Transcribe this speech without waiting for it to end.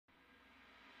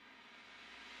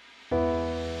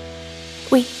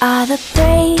We are the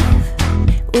brave,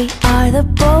 we are the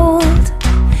bold.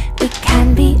 We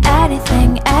can be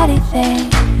anything, anything,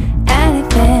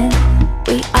 anything.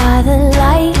 We are the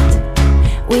light,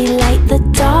 we light the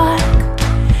dark.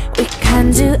 We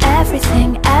can do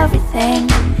everything, everything,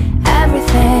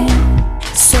 everything.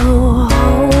 So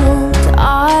hold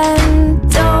on,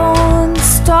 don't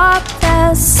stop,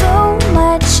 there's so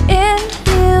much in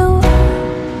you.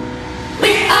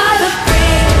 We are the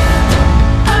brave,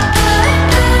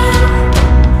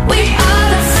 we are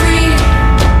the free,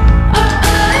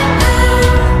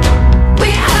 we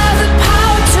have the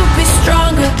power to be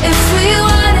stronger if we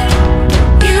want it,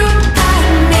 you and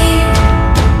me.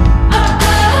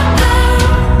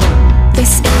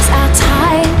 This is our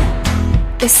time,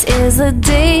 this is the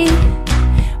day.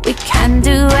 We can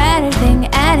do anything,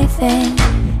 anything,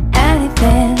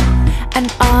 anything.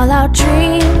 And all our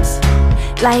dreams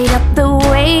light up the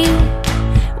way.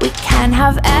 We can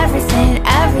have everything,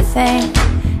 everything,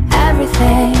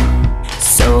 everything.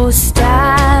 So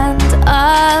stand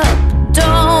up,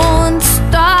 don't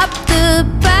stop, the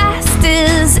best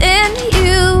is in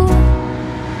you.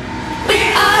 We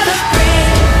are the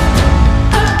brave,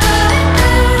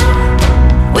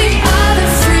 we are the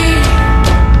free,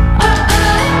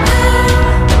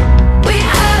 we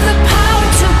have the power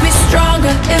to be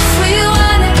stronger if we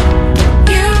want it,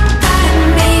 you and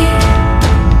me.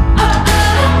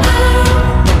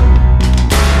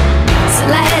 So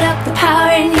light up the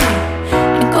power in you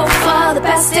and go for the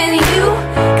best in you,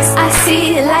 'cause I see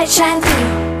the light shine through.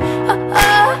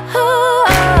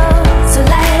 So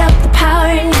light up the power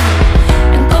in you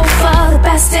and go for the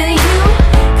best in you,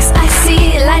 'cause I see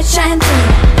the light shine through.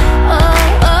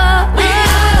 We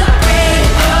are the brave,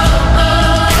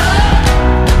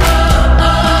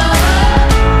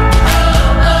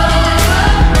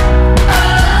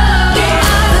 we are the brave, we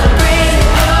are the brave.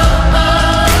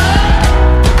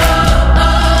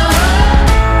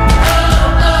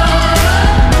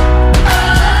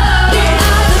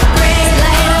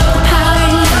 Light up the power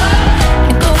in you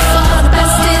and go for the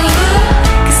best in you,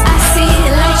 'cause I see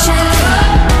the light shine through.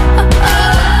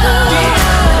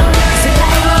 So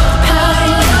light up the power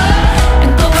in you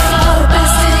and go for the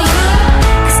best in you,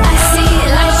 'cause I see the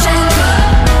light shine through.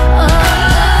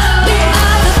 We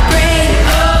are the brave.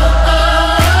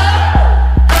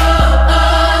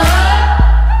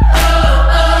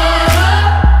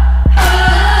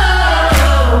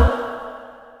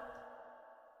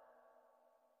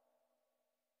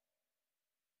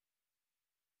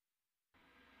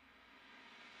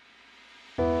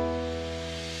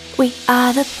 We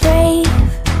are the brave,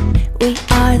 we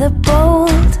are the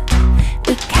bold.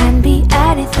 We can be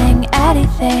anything,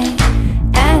 anything,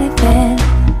 anything.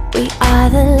 We are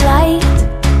the light,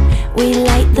 we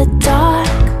light the dark.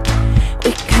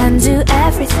 We can do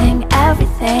everything,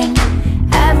 everything,